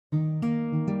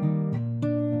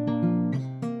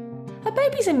A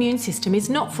baby's immune system is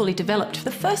not fully developed for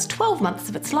the first 12 months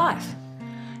of its life.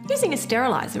 Using a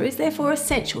steriliser is therefore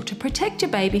essential to protect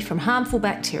your baby from harmful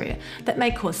bacteria that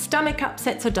may cause stomach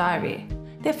upsets or diarrhoea.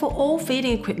 Therefore, all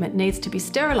feeding equipment needs to be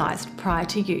sterilised prior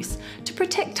to use to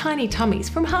protect tiny tummies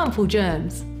from harmful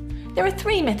germs. There are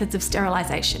 3 methods of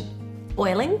sterilisation: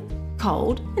 boiling,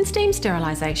 cold and steam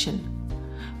sterilisation.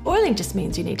 Boiling just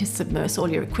means you need to submerge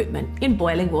all your equipment in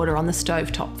boiling water on the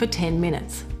stovetop for 10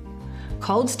 minutes.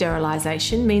 Cold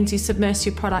sterilisation means you submerge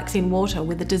your products in water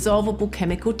with a dissolvable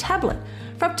chemical tablet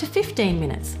for up to 15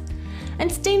 minutes.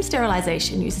 And steam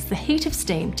sterilisation uses the heat of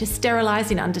steam to sterilise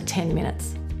in under 10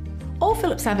 minutes. All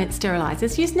Philips Avent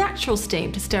sterilisers use natural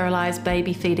steam to sterilise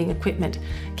baby feeding equipment,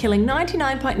 killing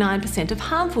 99.9% of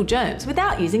harmful germs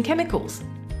without using chemicals.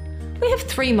 We have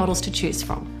 3 models to choose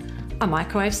from: a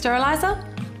microwave steriliser,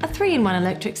 a 3-in-1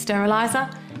 electric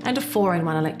steriliser and a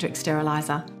 4-in-1 electric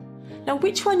steriliser. Now,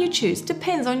 which one you choose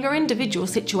depends on your individual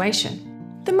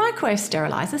situation. The microwave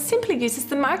steriliser simply uses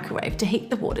the microwave to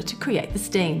heat the water to create the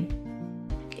steam.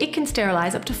 It can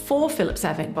sterilise up to 4 Philips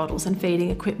Avent bottles and feeding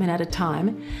equipment at a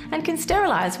time and can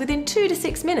sterilise within 2 to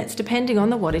 6 minutes depending on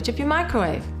the wattage of your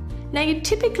microwave. Now, you'd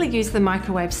typically use the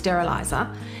microwave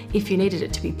steriliser if you needed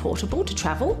it to be portable to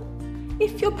travel,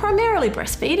 if you're primarily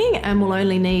breastfeeding and will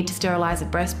only need to sterilise a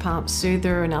breast pump,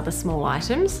 soother and other small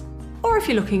items, or if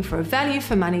you're looking for a value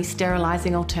for money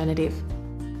sterilising alternative.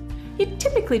 You'd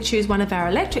typically choose one of our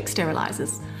electric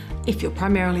sterilisers if you're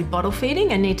primarily bottle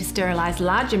feeding and need to sterilise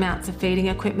large amounts of feeding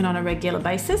equipment on a regular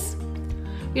basis.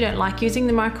 You don't like using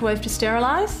the microwave to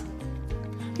sterilise.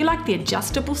 You like the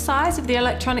adjustable size of the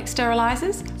electronic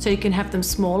sterilisers, so you can have them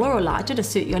smaller or larger to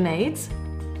suit your needs.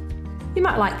 You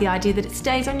might like the idea that it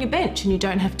stays on your bench and you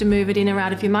don't have to move it in or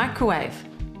out of your microwave.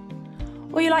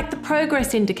 Or you like the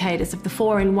progress indicators of the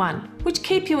 4-in-1, which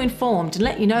keep you informed and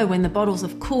let you know when the bottles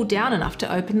have cooled down enough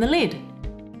to open the lid.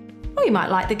 Or you might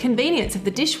like the convenience of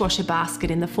the dishwasher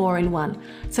basket in the 4-in-1,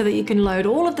 so that you can load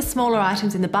all of the smaller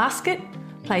items in the basket,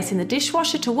 place in the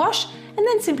dishwasher to wash, and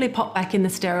then simply pop back in the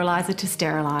steriliser to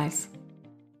sterilise.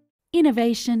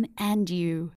 Innovation and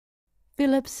you.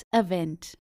 Philips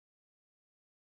Avent.